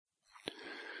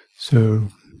So,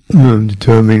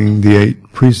 determining the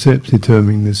 8 precepts,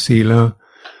 determining the sila,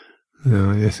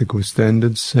 the ethical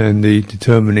standards, and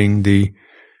determining the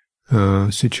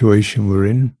situation we're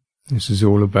in. This is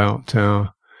all about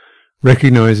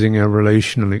recognizing our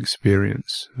relational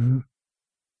experience.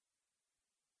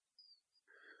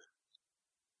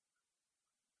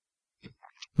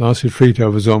 Last retreat I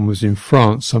was on was in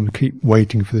France, so I keep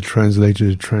waiting for the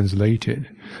translator to translate it.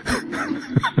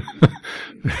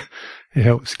 It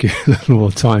helps give a little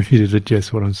more time for you to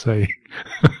digest what I'm saying.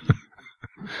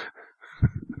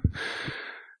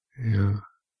 Yeah.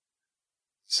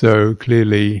 So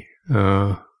clearly,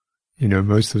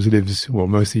 most of you live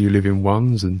in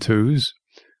 1s and 2s,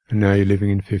 and now you're living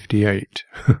in 58.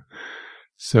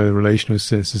 So the relational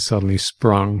sense has suddenly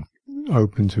sprung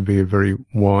open to be a very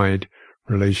wide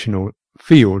relational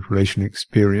field, relational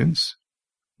experience.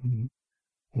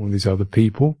 All these other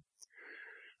people.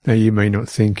 Now you may not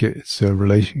think it's a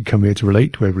relation, come here to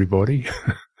relate to everybody.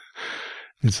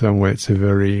 In some way it's a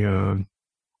very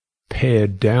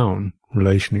pared down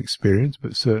relational experience,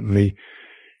 but certainly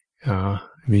it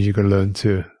means you've got to learn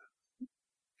to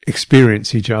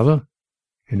experience each other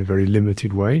in a very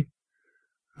limited way,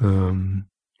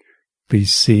 be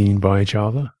seen by each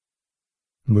other,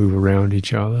 move around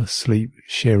each other, sleep,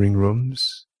 sharing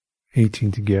rooms, eating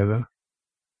together.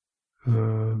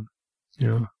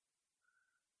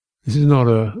 This is not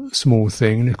a small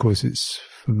thing, and of course it's,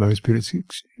 for most people,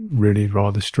 it's really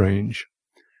rather strange.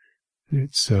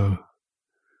 It's to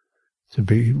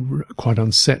be quite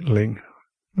unsettling,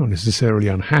 not necessarily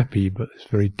unhappy, but it's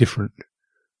very different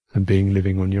than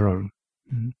living on your own.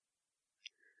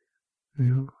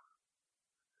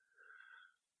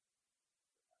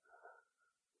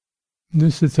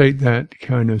 Just to take that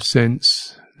kind of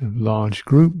sense of large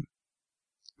group,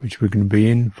 which we're going to be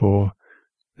in for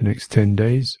the next 10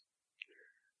 days.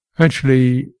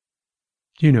 Actually,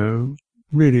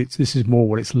 really this is more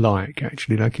what it's like,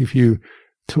 actually. Like if you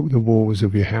took the walls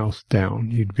of your house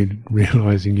down, you'd be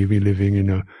realizing you'd be living in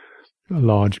a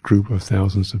large group of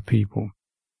thousands of people.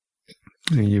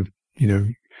 And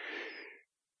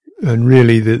and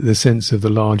really the sense of the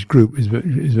large group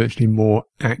is actually more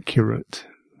accurate,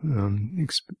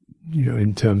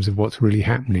 in terms of what's really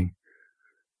happening.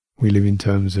 We live in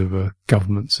terms of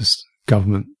government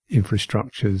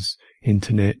infrastructures,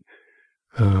 internet,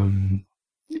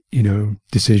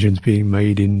 decisions being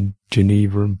made in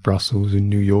Geneva and Brussels and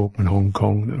New York and Hong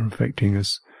Kong that are affecting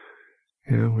us.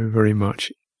 We're very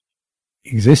much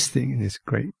existing in this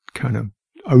great kind of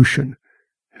ocean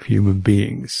of human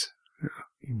beings.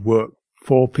 You work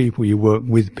for people, you work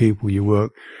with people, you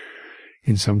work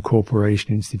in some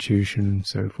corporation, institution, and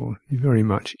so forth. You're very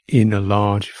much in a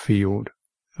large field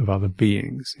of other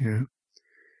beings.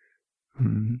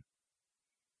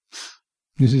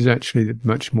 This is actually a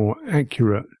much more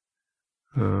accurate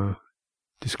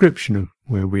description of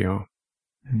where we are.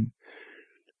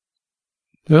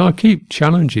 So I keep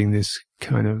challenging this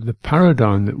kind of the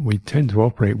paradigm that we tend to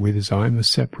operate with as I'm a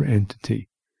separate entity.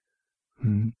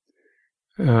 And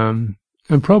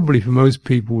probably for most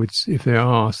people, if they're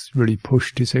asked, really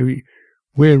pushed to say,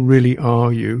 where really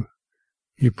are you?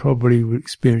 You probably would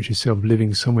experience yourself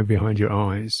living somewhere behind your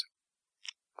eyes,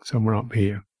 somewhere up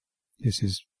here. This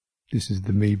is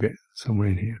the me bit, somewhere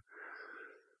in here.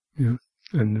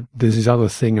 And there's this other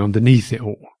thing underneath it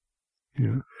all.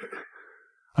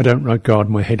 I don't regard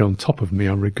my head on top of me,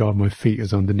 I regard my feet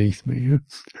as underneath me.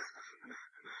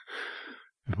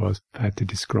 If I had to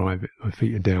describe it, my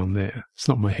feet are down there. It's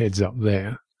not my head's up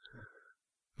there.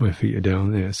 My feet are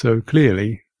down there. So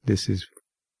clearly, this is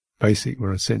basic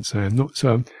where I sense I am not.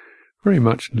 So I'm very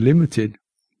much limited,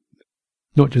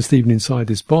 not just even inside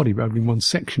this body, but only one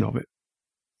section of it.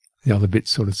 The other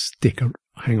bits sort of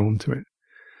hang on to it.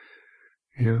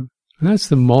 And that's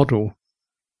the model,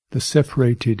 the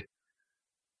separated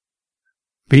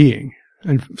being,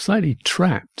 and slightly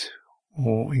trapped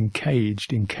or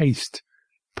encased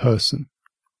person.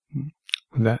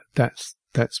 And that's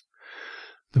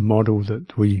the model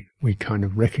that we kind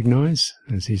of recognize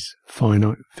as these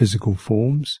finite physical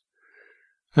forms.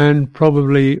 And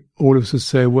probably all of us would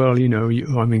say, well,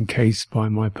 I'm encased by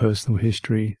my personal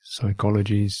history,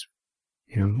 psychologies,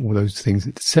 all those things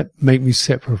that make me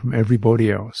separate from everybody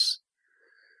else.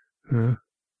 If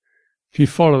you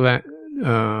follow that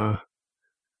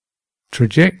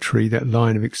trajectory, that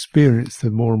line of experience, the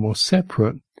more and more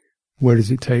separate, where does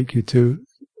it take you to?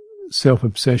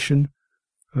 Self-obsession,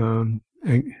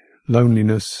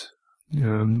 loneliness,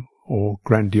 or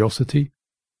grandiosity.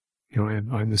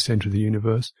 I'm the center of the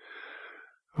universe.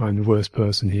 I'm the worst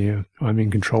person here. I'm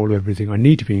in control of everything. I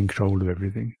need to be in control of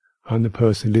everything. I'm the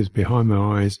person who lives behind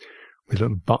my eyes with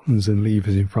little buttons and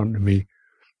levers in front of me,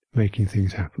 making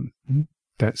things happen.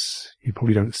 You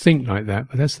probably don't think like that,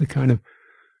 but that's the kind of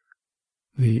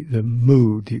the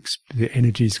mood, the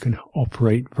energies can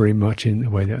operate very much in the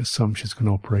way that assumptions can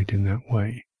operate in that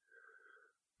way.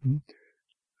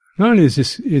 Not only is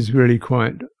this is really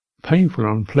quite painful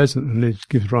and unpleasant, and it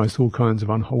gives rise to all kinds of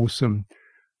unwholesome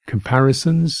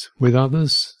comparisons with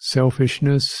others,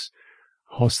 selfishness,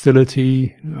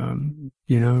 hostility,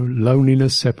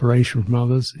 loneliness, separation from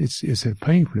others. It's a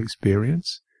painful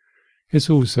experience. It's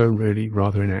also really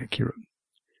rather inaccurate.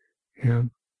 Yeah.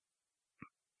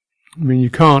 I mean, you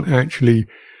can't actually,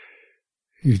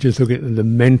 you just look at the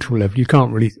mental level, you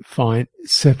can't really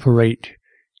separate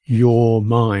your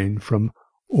mind from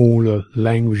all the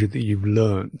language that you've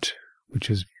learnt, which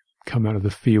has come out of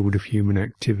the field of human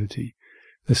activity,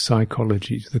 the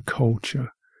psychology, the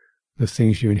culture, the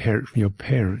things you inherit from your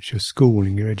parents, your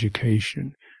schooling, your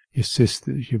education, your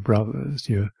sisters, your brothers,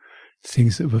 your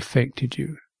things that have affected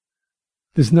you.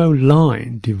 There's no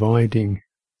line dividing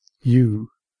you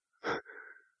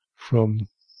from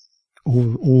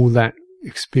all that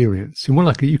experience. More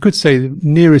like you could say the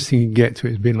nearest thing you can get to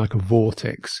it is being like a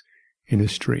vortex in a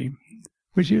stream,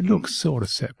 which it looks sort of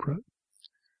separate.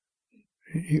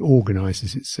 It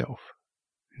organizes itself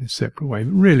in a separate way,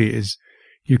 but really it is.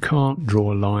 You can't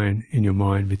draw a line in your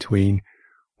mind between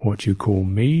what you call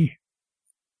me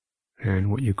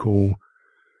and what you call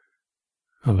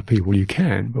other people. You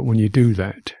can, but when you do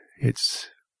that, it's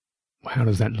how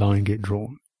does that line get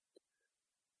drawn?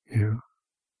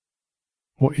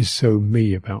 What is so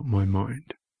me about my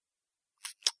mind?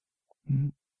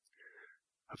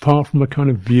 Apart from a kind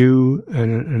of view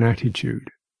and an attitude,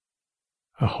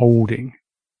 a holding,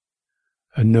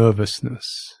 a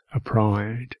nervousness, a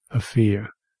pride, a fear,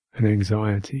 an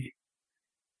anxiety,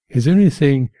 is there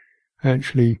anything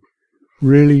actually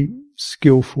really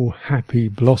skillful, happy,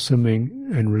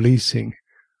 blossoming and releasing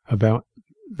about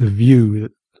the view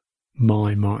that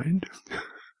my mind?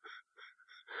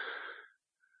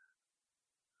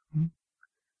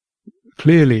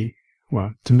 Clearly,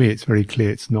 well, to me it's very clear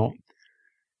it's not.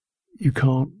 You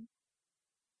can't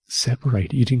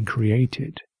separate it. You didn't create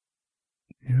it.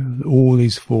 All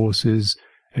these forces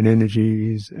and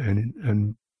energies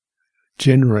and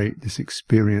generate this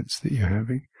experience that you're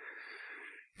having.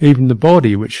 Even the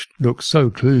body, which looks so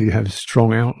clearly has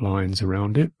strong outlines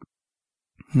around it,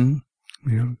 through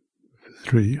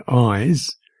the eyes,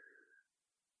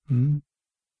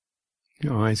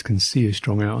 your eyes can see a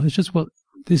strong outline. It's just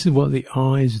this is what the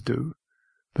eyes do.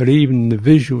 But even in the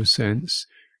visual sense,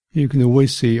 you can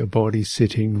always see a body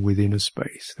sitting within a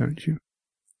space, don't you?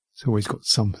 It's always got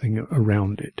something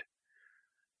around it.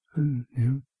 And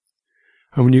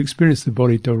when you experience the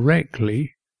body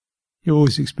directly, you're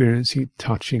always experiencing it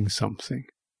touching something.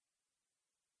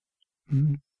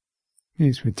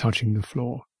 It's with touching the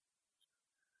floor.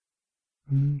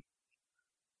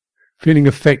 Feeling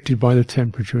affected by the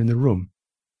temperature in the room.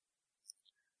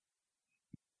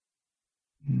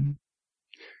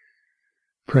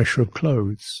 Pressure of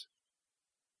clothes.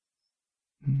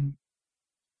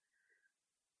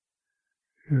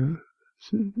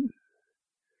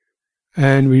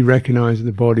 And we recognize that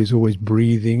the body is always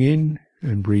breathing in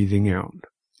and breathing out.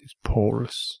 It's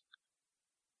porous.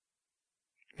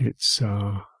 It's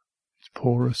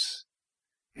porous.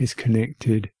 It's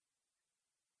connected.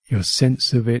 Your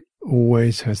sense of it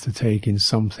always has to take in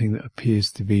something that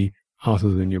appears to be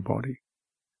other than your body,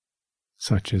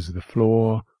 such as the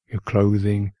floor, your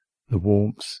clothing, the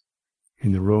warmth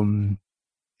in the room,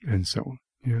 and so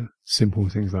on. Simple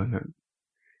things like that.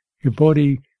 Your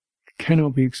body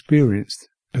cannot be experienced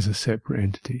as a separate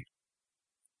entity.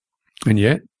 And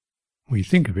yet, we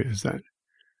think of it as that.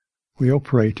 We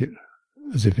operate it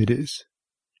as if it is.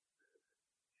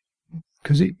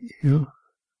 Because it, and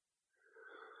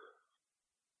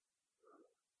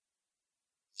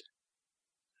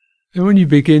when you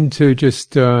begin to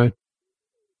just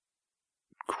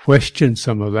question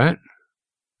some of that,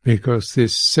 because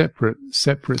this separate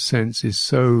sense is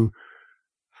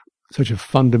such a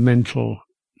fundamental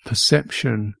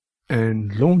perception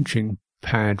and launching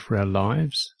pad for our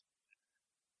lives.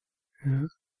 And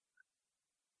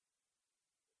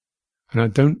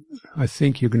I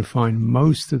think you're going to find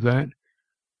most of that,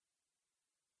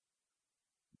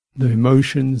 the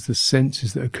emotions, the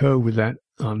senses that occur with that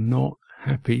are not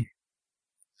happy,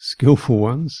 skillful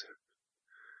ones.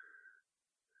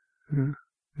 And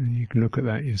you can look at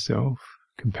that yourself.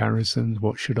 Comparisons,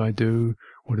 what should I do?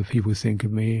 What do people think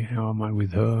of me? How am I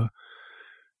with her?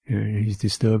 He's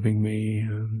disturbing me.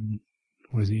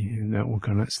 What is he? And all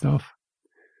kind of stuff.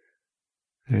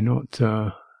 They're not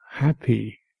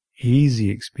happy easy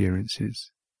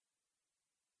experiences.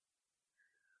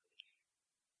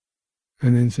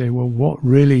 And then say, well, what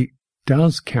really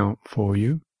does count for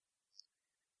you?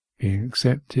 Being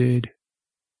accepted,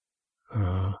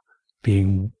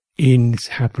 being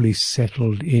happily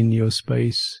settled in your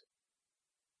space,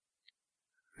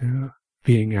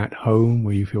 being at home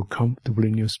where you feel comfortable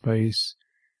in your space,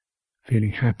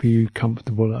 feeling happy,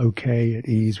 comfortable, okay, at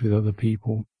ease with other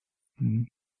people.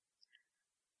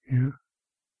 Yeah.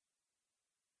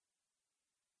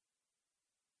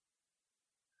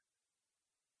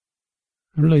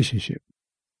 A relationship.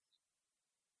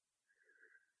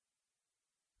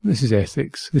 This is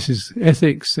ethics. This is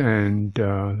ethics, and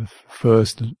the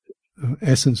first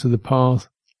essence of the path,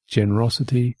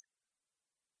 generosity.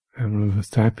 And one of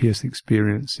the happiest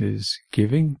experiences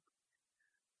giving.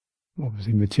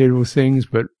 Obviously material things,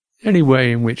 but any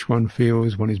way in which one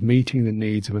feels one is meeting the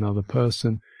needs of another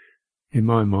person, in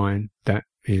my mind, that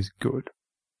is good.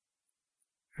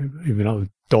 Even a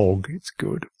dog, it's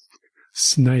good.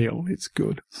 Snail, it's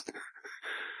good.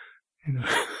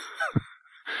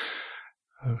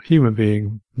 A human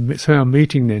being, somehow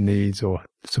meeting their needs or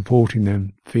supporting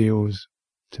them feels,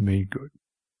 to me, good.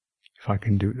 If I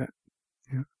can do that.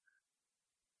 Yeah.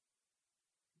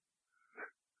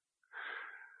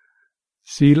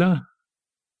 Sila,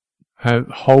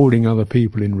 holding other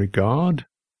people in regard,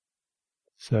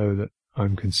 so that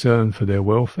I'm concerned for their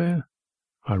welfare.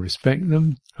 I respect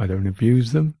them. I don't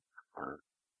abuse them.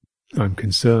 I'm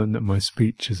concerned that my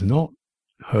speech does not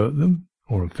hurt them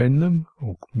or offend them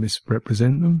or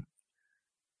misrepresent them.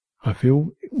 I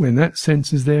feel, when that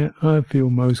sense is there, I feel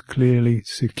most clearly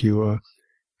secure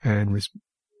and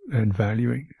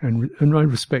valuing, and I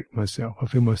respect myself. I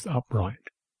feel most upright.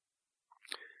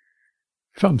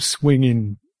 If I'm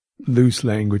swinging loose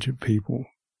language at people,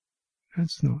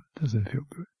 doesn't feel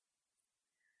good.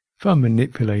 If I'm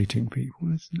manipulating people,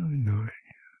 that's no.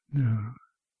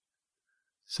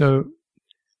 So,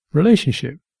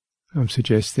 relationship, I'm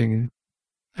suggesting,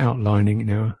 outlining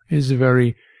now, is a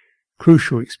very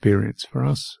crucial experience for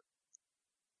us.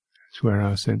 It's where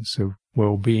our sense of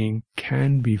well-being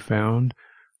can be found,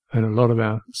 and a lot of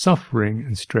our suffering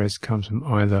and stress comes from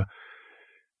either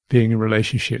being in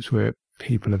relationships where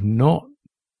people have not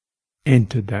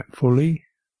entered that fully,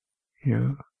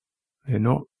 they're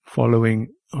not following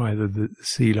either the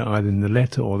sila, either in the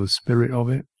letter or the spirit of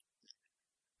it.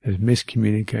 There's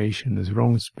miscommunication, there's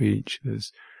wrong speech,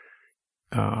 there's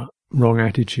wrong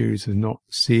attitudes, there's not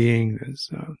seeing,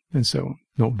 and so on,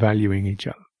 not valuing each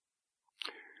other.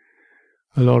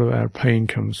 A lot of our pain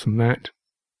comes from that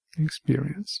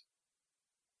experience.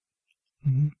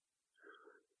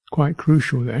 Quite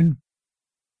crucial then.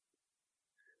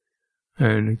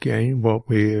 And again,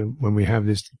 when we have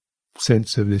this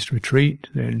sense of this retreat,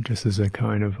 then just as a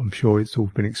kind of, I'm sure it's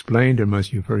all been explained, and most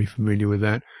of you are very familiar with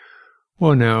that.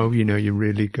 Well, now, you're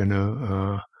really going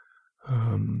to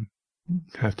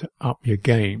have to up your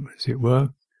game, as it were,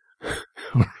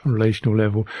 on a relational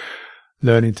level,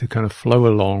 learning to kind of flow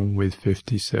along with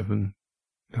 57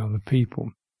 other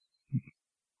people.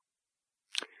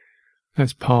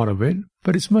 That's part of it,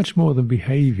 but it's much more than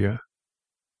behavior.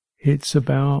 It's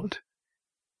about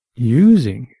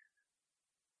using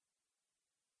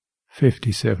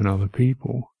 57 other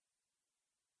people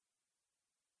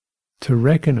to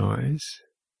recognize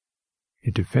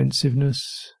your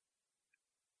defensiveness,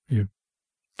 your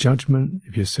judgment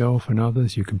of yourself and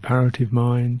others, your comparative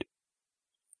mind,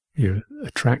 your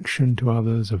attraction to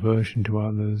others, aversion to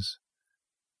others,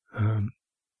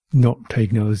 not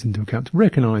taking others into account, to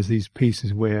recognize these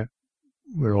pieces where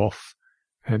we're off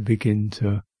and begin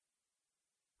to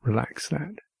relax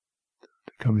that,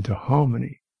 to come into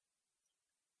harmony.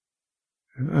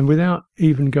 And without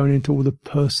even going into all the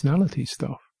personality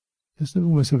stuff. It's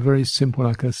almost a very simple,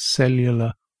 like a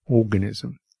cellular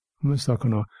organism, almost like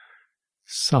on a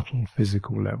subtle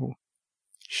physical level,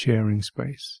 sharing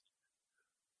space.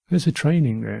 There's a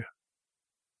training there.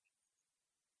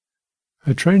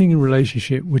 A training in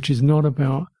relationship which is not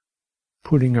about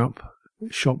putting up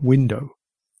a shop window,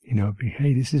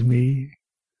 hey, this is me.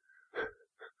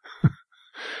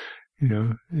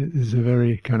 It's a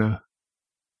very kind of,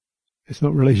 it's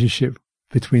not relationship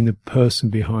between the person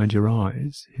behind your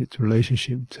eyes. It's a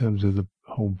relationship in terms of the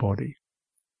whole body,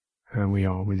 how we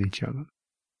are with each other,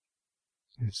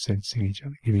 sensing each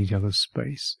other, giving each other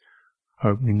space,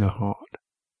 opening the heart.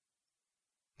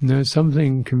 Now,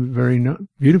 something very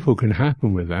beautiful can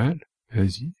happen with that,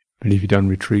 as many of you done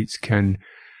retreats can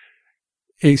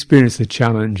experience the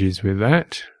challenges with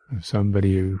that, of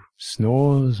somebody who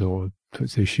snores or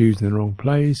puts their shoes in the wrong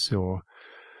place or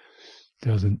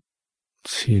doesn't,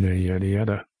 yada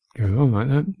yada, goes on like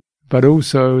that. But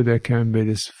also there can be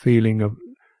this feeling of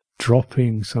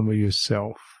dropping some of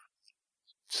yourself,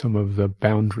 some of the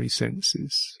boundary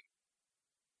senses.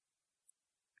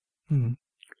 Now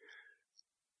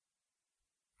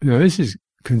this is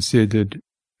considered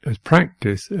as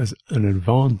practice as an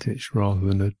advantage rather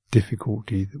than a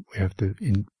difficulty that we have to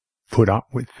put up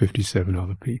with 57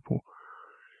 other people.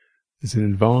 There's an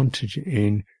advantage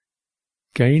in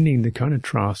gaining the kind of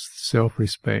trust,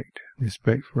 self-respect,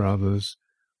 respect for others.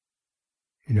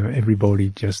 Everybody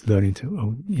just learning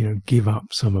to, give up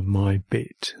some of my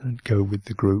bit and go with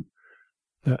the group.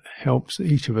 That helps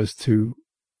each of us to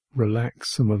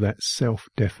relax some of that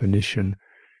self-definition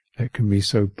that can be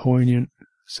so poignant,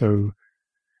 so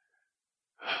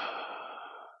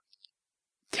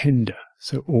tender,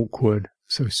 so awkward,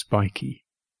 so spiky,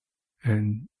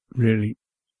 and really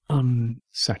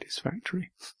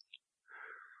unsatisfactory.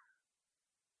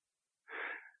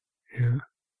 Yeah.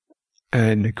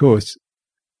 And of course,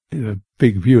 a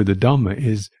big view of the Dhamma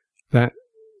is that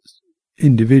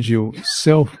individual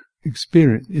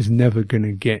self-experience is never going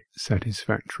to get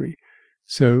satisfactory.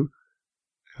 So,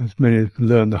 as many have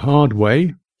learned the hard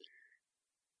way,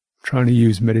 trying to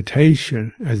use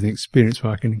meditation as an experience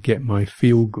where I can get my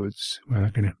feel-goods, where I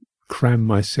can cram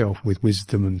myself with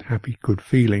wisdom and happy, good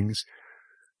feelings.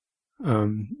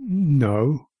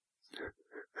 No.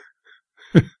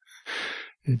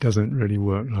 It doesn't really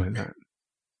work like that.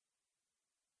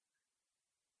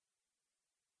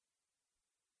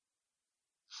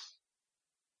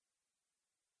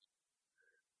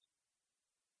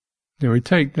 Now we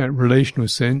take that relational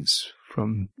sense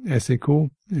from ethical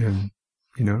and,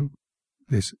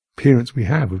 this appearance we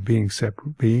have of being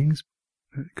separate beings,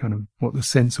 kind of what the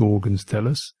sense organs tell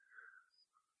us,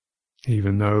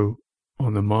 even though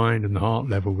on the mind and the heart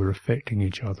level we're affecting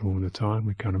each other all the time.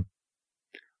 We're kind of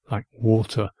like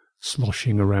water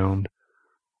sloshing around,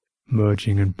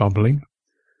 merging and bubbling.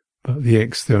 But the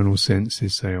external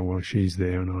senses say, oh, well, she's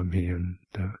there and I'm here and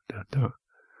da.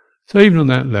 So even on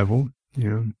that level,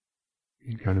 you're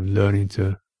kind of learning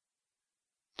to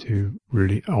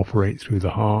really operate through the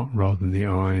heart rather than the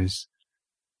eyes,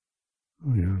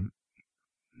 and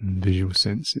visual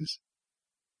senses.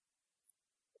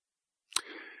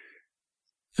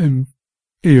 And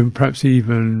perhaps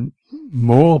even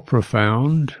more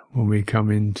profound when we come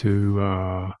into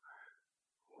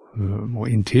more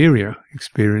interior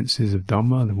experiences of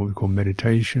Dhamma, than what we call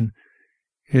meditation,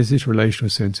 is this relational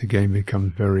sense again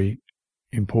becomes very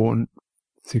important,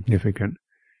 significant,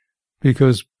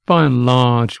 because by and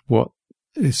large what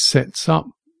gets set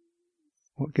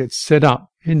up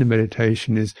in the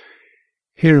meditation is,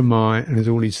 here am I and there's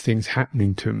all these things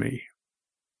happening to me.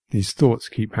 These thoughts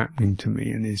keep happening to me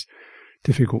and these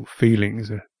difficult feelings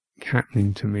are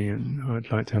happening to me, and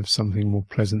I'd like to have something more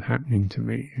pleasant happening to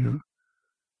me,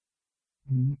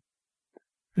 And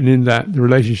in that, the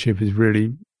relationship is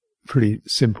really pretty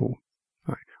simple.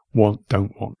 Like, want,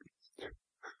 don't want.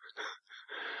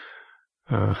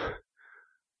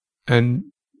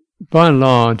 And by and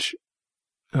large,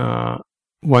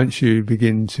 once you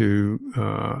begin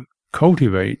to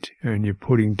cultivate and you're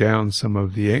putting down some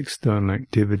of the external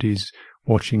activities,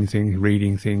 watching things,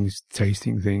 reading things,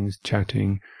 tasting things,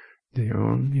 chatting,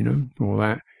 all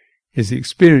that, is the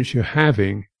experience you're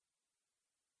having.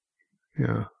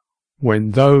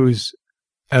 When those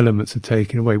elements are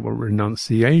taken away, what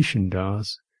renunciation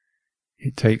does,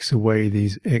 it takes away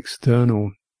these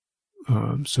external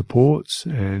supports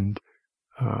and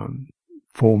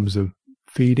forms of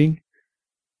feeding,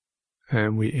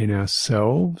 and we're in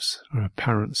ourselves, our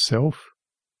apparent self,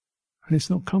 and it's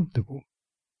not comfortable.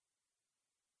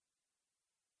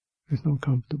 It's not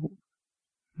comfortable.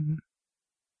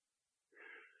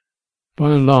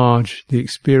 By and large, the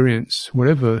experience,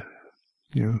 whatever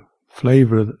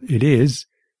flavor it is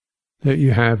that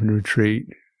you have in retreat,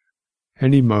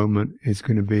 any moment is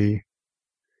going to be,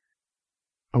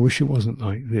 I wish it wasn't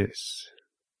like this.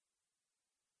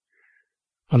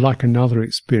 I'd like another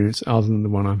experience other than the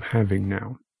one I'm having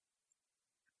now.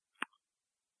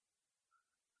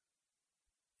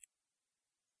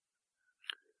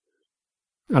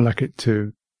 I'd like it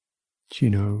to,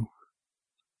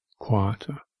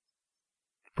 quieter,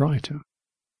 brighter,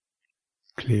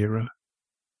 clearer,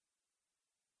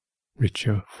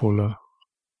 richer, fuller,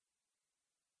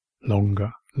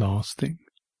 longer, lasting.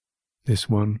 This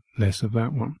one, less of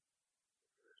that one.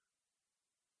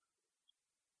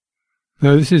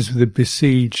 Now this is the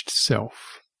besieged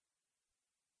self,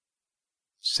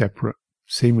 separate,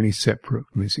 seemingly separate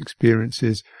from its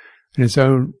experiences, and its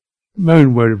own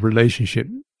word of relationship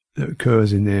that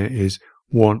occurs in there is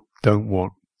want, don't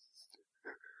want.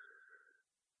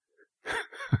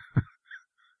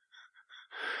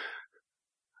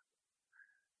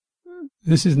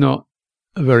 this is not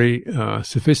a very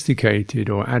sophisticated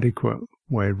or adequate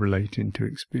way of relating to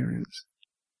experience.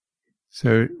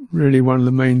 So really one of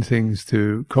the main things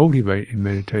to cultivate in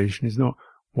meditation is not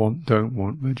want, don't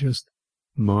want, but just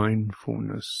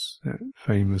mindfulness, that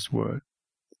famous word.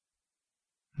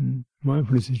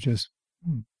 Mindfulness is just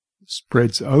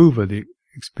spreads over the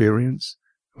experience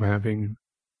of having,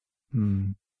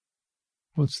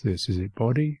 what's this? Is it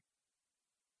body?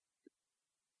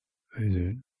 Is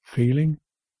it feeling?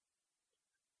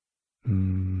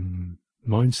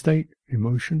 Mind state?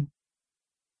 Emotion?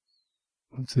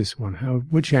 What's this one?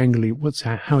 Which angle?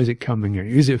 How is it coming at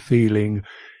you? Is it feeling,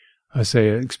 say,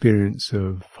 an experience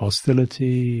of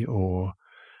hostility or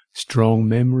strong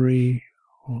memory?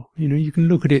 Or, you can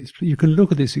look at it. You can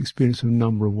look at this experience in a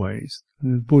number of ways.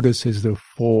 And the Buddha says there are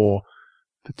 4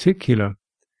 particular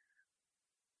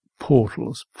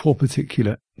portals, 4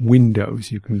 particular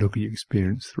windows you can look at your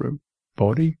experience through: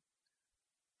 body,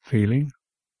 feeling,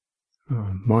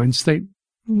 mind state.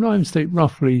 Mind state,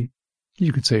 roughly,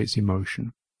 you could say it's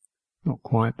emotion. Not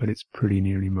quite, but it's pretty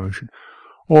near emotion.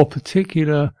 Or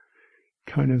particular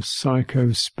kind of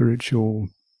psycho-spiritual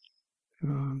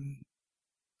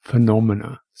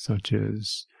phenomena, such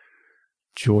as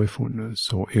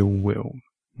joyfulness or ill will.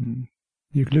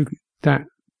 You could look at that.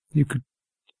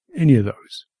 Any of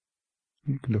those.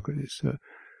 You could look at this.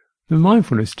 The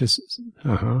mindfulness just,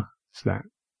 it's that.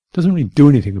 Doesn't really do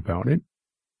anything about it,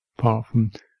 apart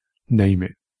from name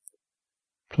it,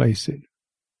 place it.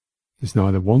 It's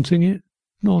neither wanting it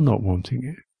nor not wanting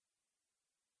it.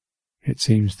 It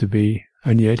seems to be,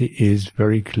 and yet it is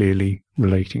very clearly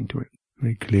relating to it.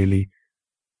 Very clearly,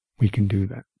 we can do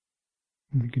that.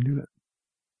 We can do that.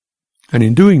 And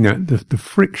in doing that, the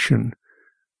friction,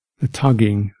 the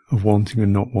tugging of wanting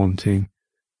and not wanting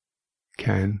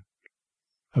can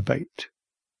abate.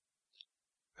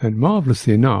 And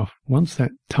marvelously enough, once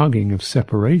that tugging of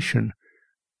separation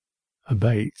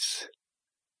abates,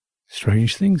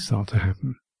 strange things start to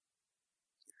happen.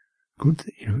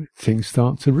 Things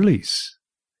start to release.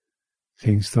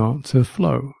 Things start to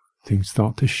flow. Things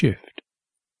start to shift.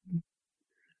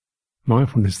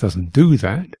 Mindfulness doesn't do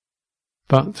that,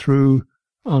 but through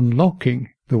unlocking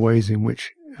the ways in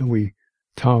which we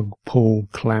tug, pull,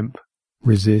 clamp,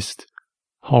 resist,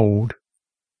 hold,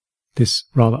 this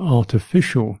rather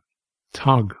artificial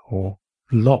tug or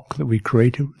lock that we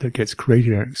created, that gets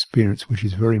created in our experience, which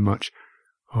is very much,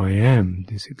 I am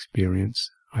this experience,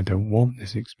 I don't want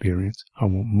this experience, I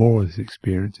want more of this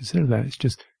experience. Instead of that, it's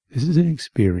just, this is an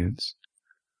experience.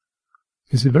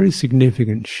 It's a very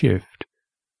significant shift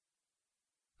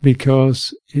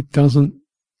because it doesn't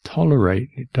tolerate,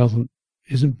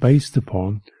 isn't based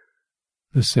upon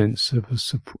the sense of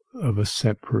a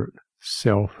separate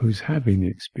self who's having the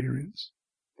experience.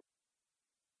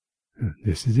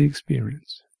 This is the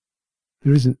experience.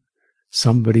 There isn't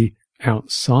somebody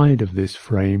outside of this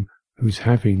frame who's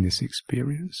having this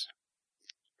experience.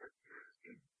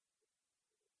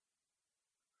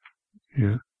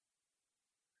 Yeah.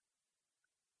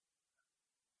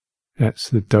 That's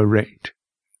the direct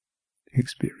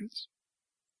experience.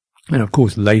 And of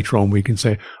course later on we can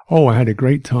say, oh, I had a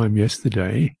great time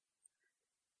yesterday.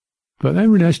 But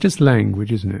that's just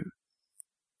language, isn't it?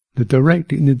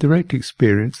 In the direct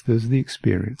experience, there's the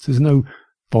experience. There's no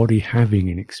body having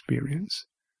an experience.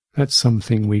 That's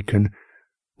something we can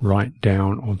write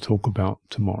down or talk about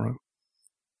tomorrow,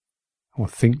 or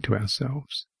think to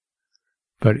ourselves.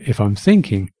 But if I'm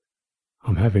thinking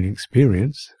I'm having an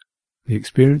experience, the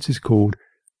experience is called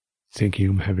thinking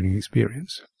I'm having an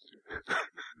experience.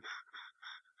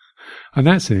 And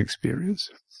that's an experience,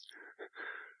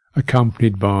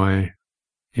 accompanied by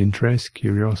interest,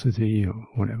 curiosity, or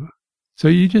whatever. So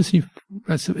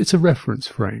it's a reference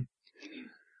frame.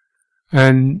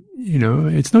 And,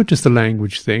 it's not just a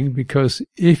language thing, because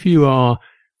if the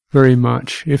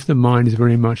mind is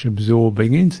very much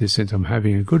absorbing into this sense, I'm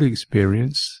having a good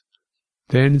experience,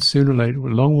 then sooner or later,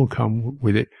 along will come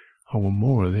with it, I want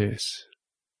more of this.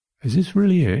 Is this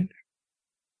really it?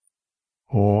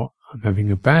 Or I'm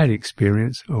having a bad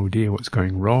experience. Oh dear, what's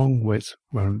going wrong? What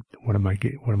am I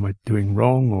doing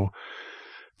wrong? Or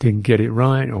didn't get it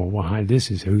right? Or why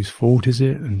this is, whose fault is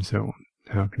it? And so on.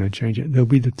 How can I change it? There'll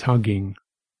be the tugging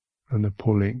and the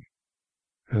pulling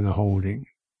and the holding.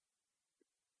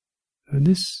 And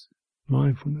this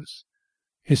mindfulness,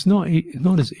 it's not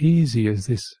as easy as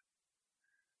this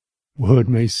word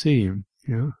may seem,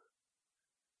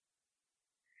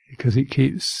 because it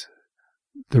keeps,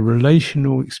 the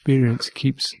relational experience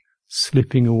keeps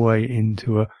slipping away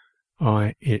into a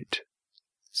I-it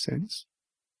sense.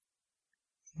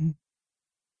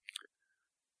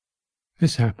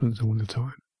 This happens all the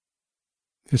time.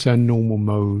 It's our normal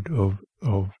mode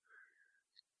of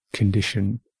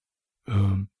conditioned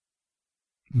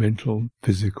mental,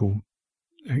 physical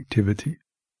activity.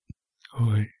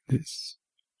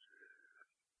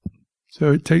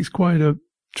 So it takes quite a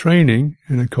training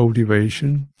and a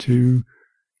cultivation to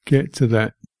get to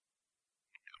that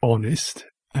honest,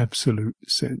 absolute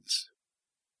sense.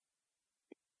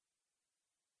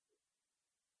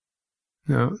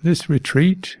 Now, this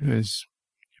retreat, as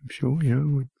I'm sure you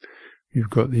know, you've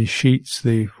got these sheets,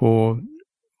 what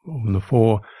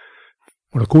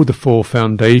I call the four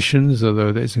foundations,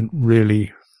 although there isn't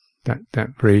really that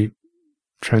very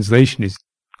translation is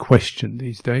questioned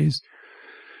these days.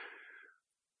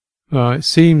 It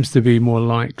seems to be more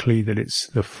likely that it's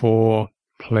the four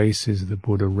places the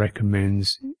Buddha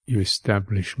recommends you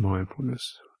establish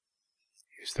mindfulness.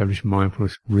 You establish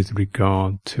mindfulness with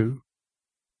regard to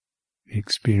the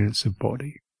experience of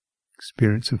body,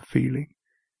 experience of feeling,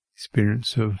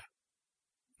 experience of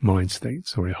mind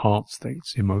states, or heart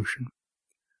states, emotion.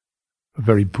 A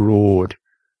very broad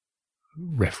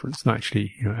reference. And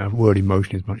actually, our word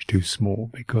emotion is much too small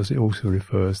because it also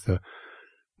refers to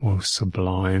more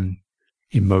sublime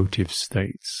emotive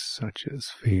states, such as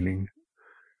feeling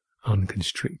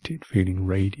unconstricted, feeling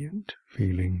radiant,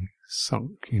 feeling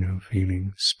sunk,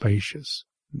 feeling spacious.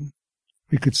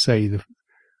 We could say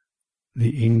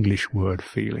the English word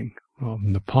feeling, rather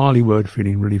than the Pali word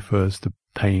feeling really refers to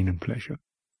pain and pleasure.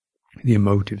 The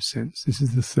emotive sense. This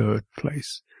is the third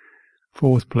place.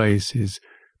 Fourth place is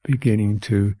beginning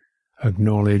to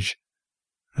acknowledge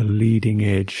a leading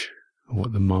edge of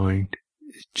what the mind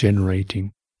is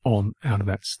generating out of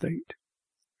that state.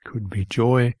 It could be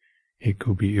joy, it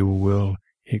could be ill will,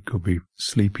 it could be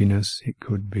sleepiness, it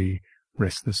could be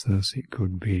restlessness, it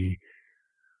could be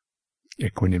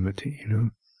equanimity,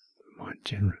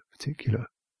 particular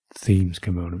themes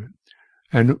come out of it.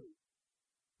 And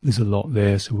there's a lot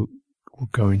there, so we'll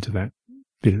go into that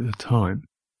bit at a time.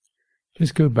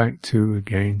 Just go back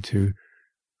again to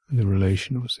the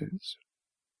relational sense.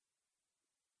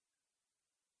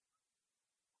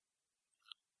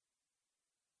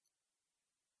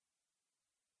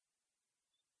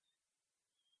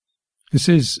 This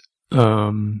is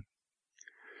the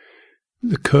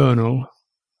kernel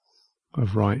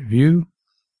of right view,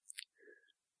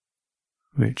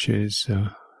 which is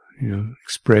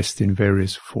expressed in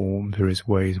various forms, various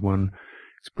ways. One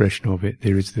expression of it,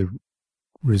 there is the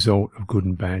result of good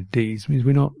and bad deeds. It means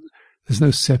there's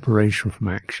no separation from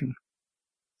action.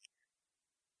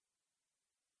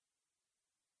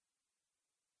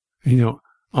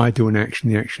 I do an action,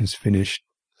 the action's finished,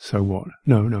 so what?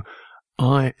 No.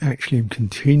 I actually am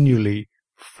continually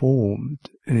formed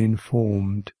and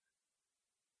informed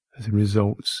as a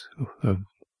result of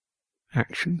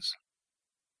actions,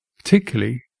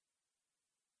 particularly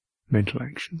mental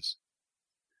actions.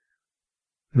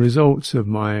 The results of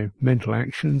my mental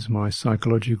actions, my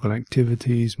psychological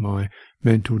activities, my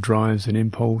mental drives and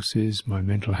impulses, my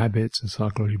mental habits and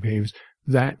psychological behaviors,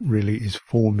 that really is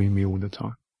forming me all the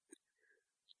time.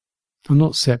 I'm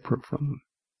not separate from them.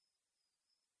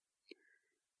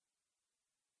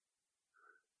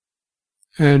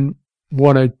 And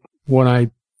what I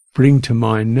bring to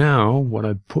mind now, what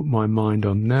I put my mind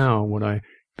on now, what I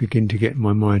begin to get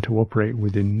my mind to operate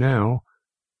within now,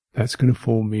 that's going to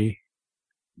form me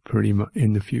pretty much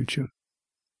in the future.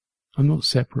 I'm not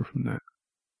separate from that.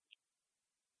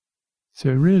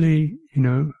 So really,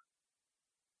 the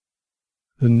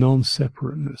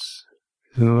non-separateness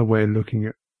is another way of looking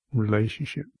at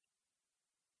relationship.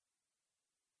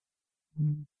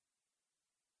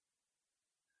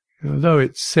 Although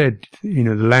it's said, the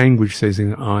language says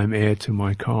that I'm heir to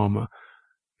my karma,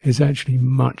 is actually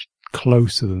much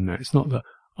closer than that. It's not that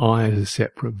I, as a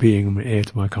separate being, am heir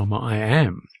to my karma. I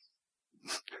am.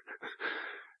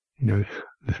 The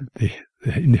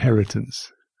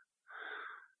inheritance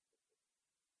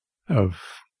of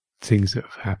things that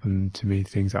have happened to me,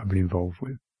 things that I've been involved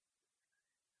with.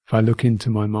 If I look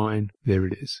into my mind, there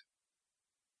it is.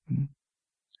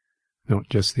 Not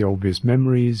just the obvious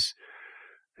memories,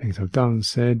 things I've done and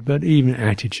said, but even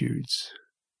attitudes,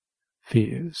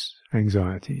 fears,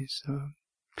 anxieties,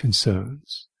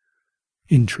 concerns,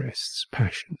 interests,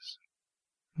 passions.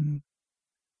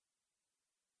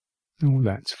 All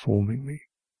that's forming me.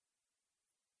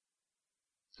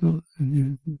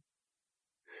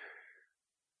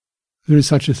 There is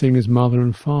such a thing as mother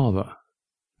and father.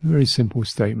 A very simple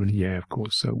statement, yeah, of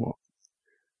course, so what?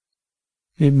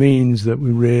 It means that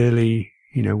we really,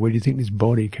 where do you think this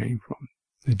body came from?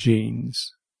 The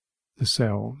genes, the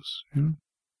cells,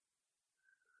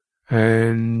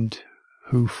 and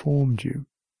who formed you?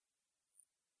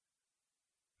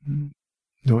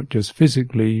 not just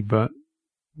physically, but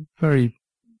very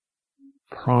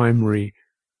primary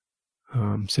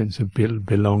sense of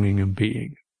belonging and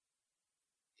being.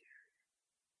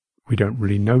 We don't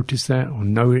really notice that or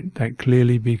know it that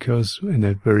clearly because in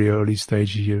the very early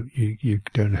stages you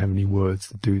don't have any words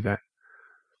to do that.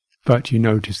 But you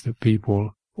notice that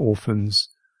people, orphans,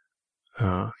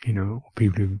 people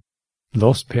who've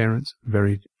lost parents,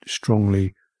 very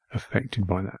strongly affected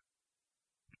by that.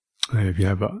 If you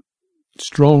have a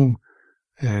strong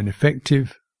and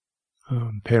effective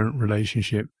parent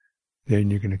relationship, then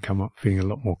you're going to come up feeling a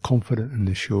lot more confident and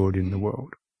assured in the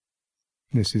world.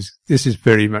 This is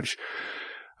very much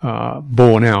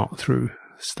borne out through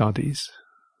studies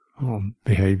on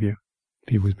behavior,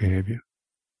 people's behavior.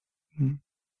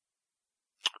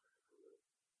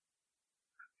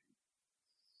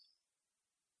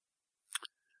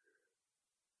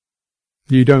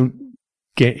 You don't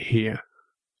get here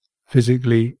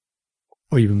physically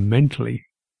or even mentally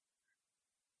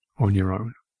on your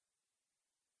own.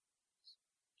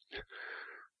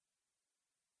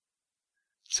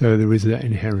 So there is that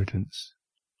inheritance.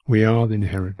 We are the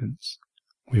inheritance.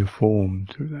 We are formed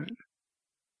through that.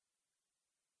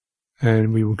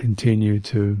 And we will continue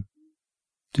to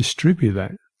distribute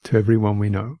that to everyone we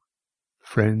know.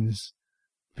 Friends,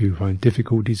 people we find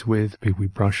difficulties with, people we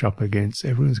brush up against.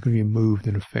 Everyone's going to be moved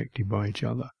and affected by each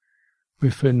other.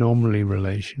 We're phenomenally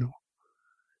relational.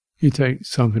 You take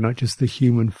something like just the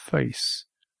human face.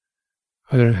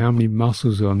 I don't know how many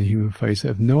muscles are on the human face that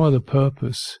have no other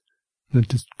purpose than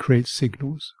to create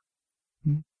signals.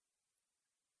 What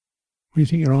do you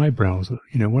think your eyebrows are?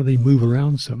 Why do they move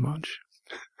around so much?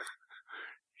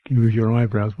 You move your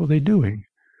eyebrows, what are they doing?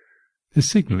 They're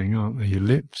signaling, aren't they? Your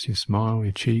lips, your smile,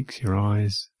 your cheeks, your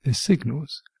eyes, they're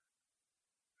signals.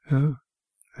 And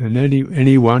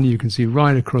any one you can see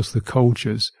right across the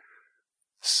cultures,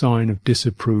 sign of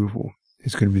disapproval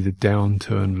is going to be the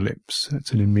downturned lips.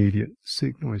 That's an immediate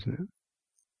signal, isn't it?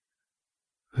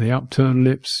 The upturned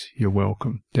lips, you're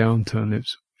welcome. Downturned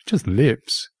lips, just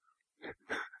lips.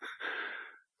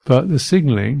 But the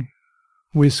signaling,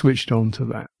 we're switched on to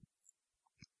that.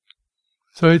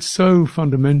 So it's so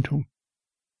fundamental,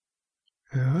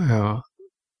 our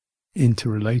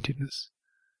interrelatedness.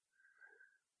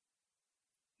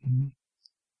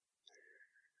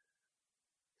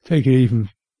 Take it even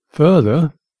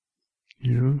further,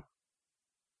 even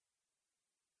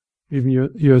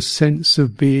your sense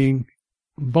of being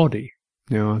body.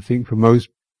 Now, I think for most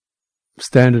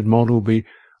standard model will be,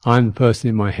 I'm the person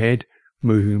in my head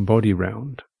moving body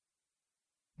round.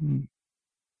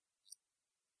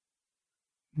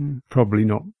 Probably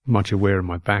not much aware of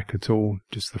my back at all,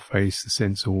 just the face, the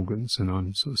sense organs, and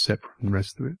I'm sort of separate from the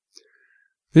rest of it.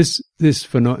 This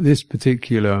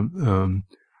particular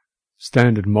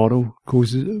standard model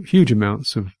causes huge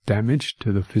amounts of damage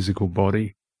to the physical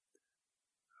body,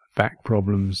 back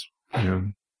problems,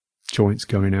 joints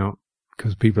going out,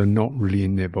 because people are not really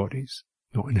in their bodies,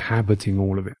 not inhabiting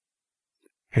all of it.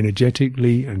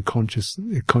 Energetically and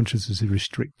consciousness is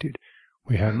restricted.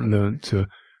 We haven't learned to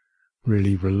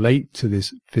really relate to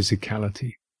this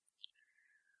physicality.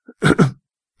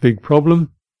 Big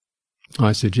problem,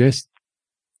 I suggest,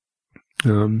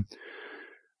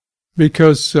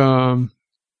 because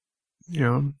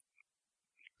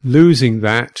losing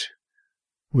that,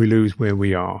 we lose where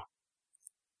we are.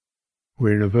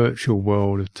 We're in a virtual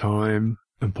world of time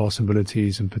and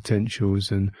possibilities and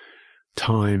potentials and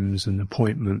times and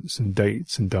appointments and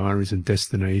dates and diaries and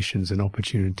destinations and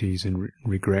opportunities and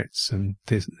regrets, and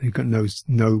they've got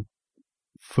no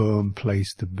firm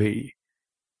place to be.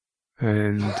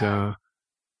 And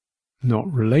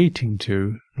not relating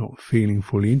to, not feeling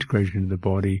fully integrated into the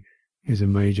body is a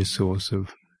major source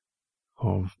of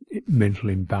mental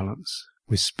imbalance.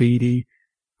 We're speedy,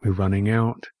 we're running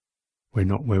out, we're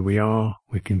not where we are,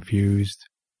 we're confused,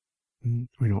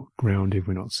 we're not grounded,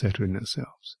 we're not settled in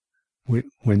ourselves.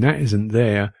 When that isn't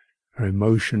there, our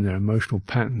emotional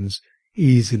patterns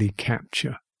easily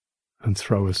capture and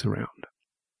throw us around.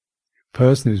 A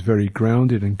person who's very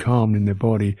grounded and calm in their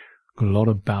body got a lot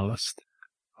of ballast,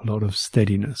 a lot of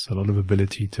steadiness, a lot of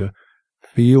ability to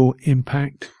feel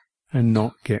impact and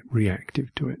not get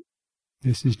reactive to it.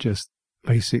 This is just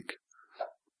basic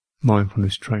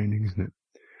mindfulness training, isn't it?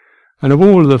 And of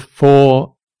all of the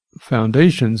four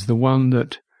foundations, the one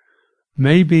that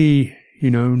maybe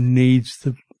needs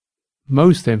the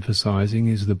most emphasizing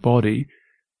is the body.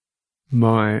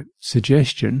 My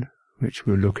suggestion, which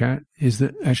we'll look at, is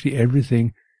that actually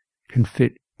everything can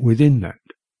fit within that.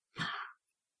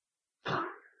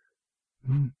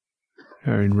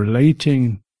 In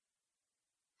relating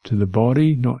to the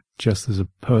body, not just as a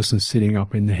person sitting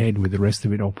up in the head with the rest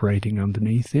of it operating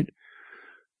underneath it,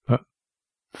 but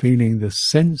feeling the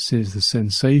senses, the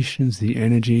sensations, the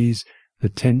energies, the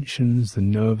tensions, the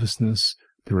nervousness,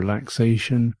 the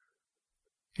relaxation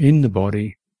in the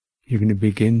body. You're going to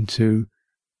begin to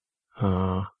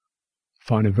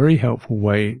find a very helpful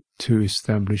way to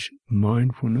establish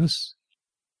mindfulness,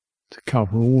 to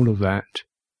cover all of that,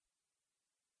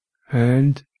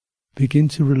 and begin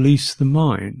to release the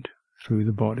mind through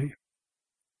the body,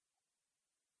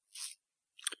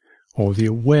 or the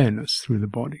awareness through the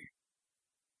body.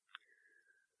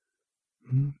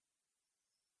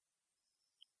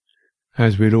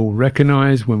 As we'd all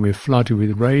recognize, when we're flooded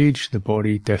with rage, the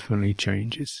body definitely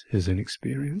changes as an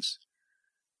experience.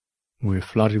 When we're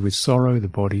flooded with sorrow, the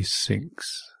body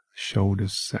sinks,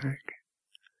 shoulders sag.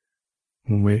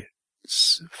 When we're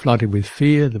flooded with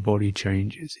fear, the body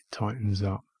changes, it tightens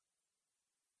up.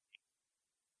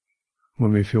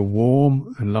 When we feel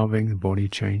warm and loving, the body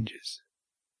changes,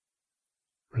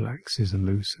 relaxes and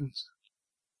loosens.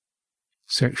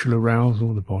 Sexual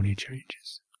arousal, the body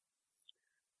changes.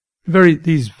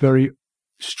 These very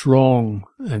strong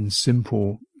and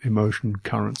simple emotional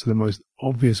currents are the most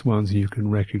obvious ones you can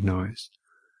recognize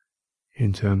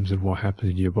in terms of what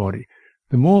happens in your body.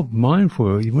 The more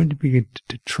mindful, you want to begin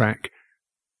to track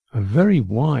a very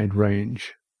wide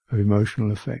range of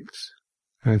emotional effects.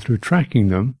 And through tracking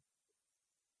them,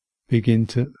 begin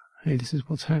to, hey, this is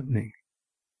what's happening.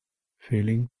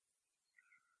 Feeling,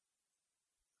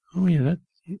 oh yeah,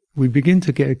 we begin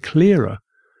to get a clearer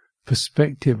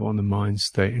perspective on the mind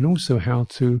state, and also how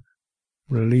to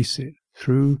release it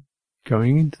through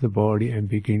going into the body and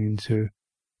beginning to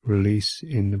release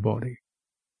in the body.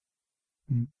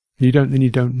 You don't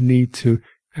need to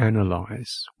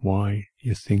analyze why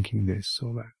you're thinking this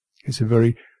or that. It's a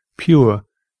very pure,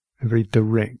 a very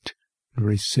direct, a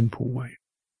very simple way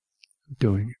of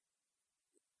doing it.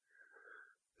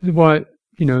 This is why,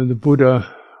 the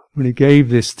Buddha, when he gave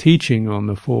this teaching on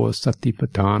the 4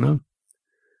 Satipatthana,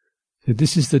 said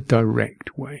this is the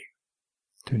direct way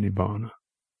to Nibbana.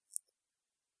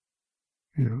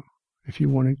 If you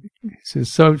want to, it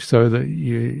says so that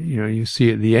you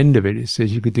see at the end of it, it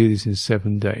says you could do this in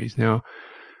 7 days. Now,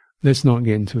 let's not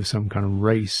get into some kind of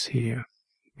race here,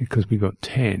 because we got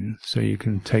 10, so you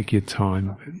can take your time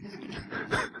a bit.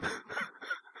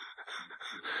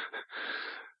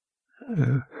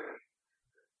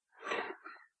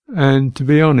 And to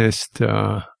be honest,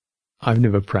 I've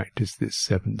never practiced this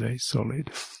 7 days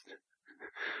solid.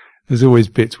 There's always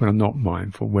bits when I'm not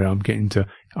mindful, where I'm getting to,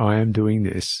 I am doing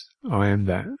this, I am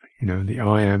that, the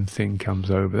I am thing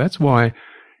comes over. That's why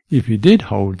if you did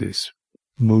hold this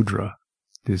mudra,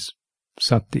 this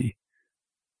sati,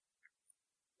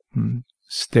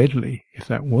 steadily, if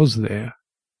that was there,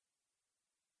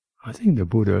 I think the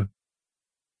Buddha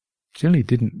generally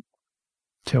didn't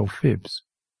tell fibs.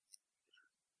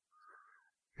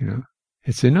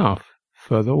 It's enough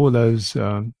for all those,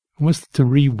 almost to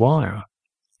rewire,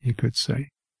 you could say,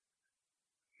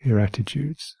 your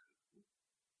attitudes.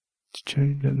 To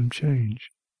change, let them change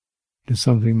to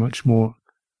something much more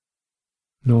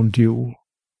non-dual,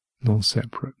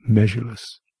 non-separate,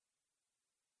 measureless.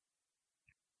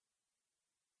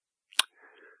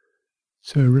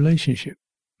 So, relationship.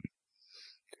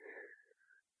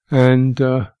 And,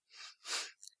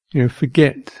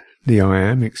 forget the I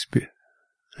am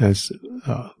as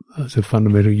a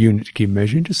fundamental unit to keep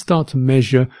measuring. Just start to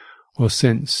measure or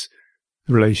sense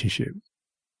the relationship.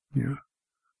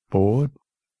 Bored,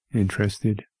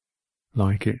 interested,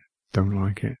 like it, don't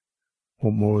like it,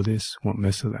 want more of this, want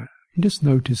less of that. You just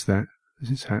notice that as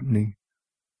it's happening.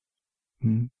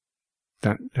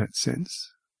 That sense.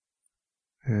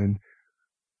 And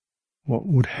what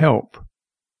would help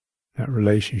that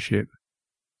relationship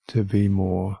to be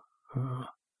more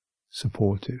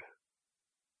supportive.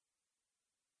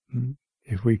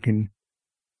 If we can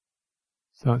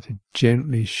start to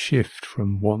gently shift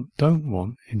from want, don't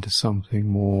want, into something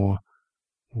more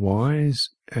wise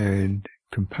and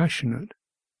compassionate,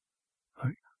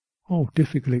 like,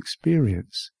 difficult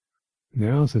experience.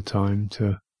 Now's the time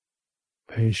to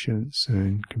patience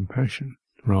and compassion,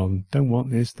 rather than don't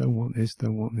want this, don't want this,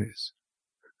 don't want this.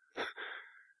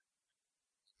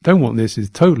 Don't want this is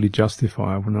totally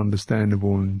justifiable and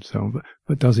understandable and so on,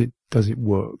 but does it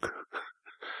work?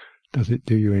 Does it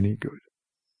do you any good?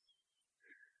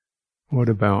 What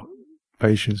about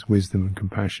patience, wisdom and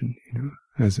compassion,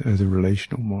 as a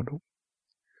relational model?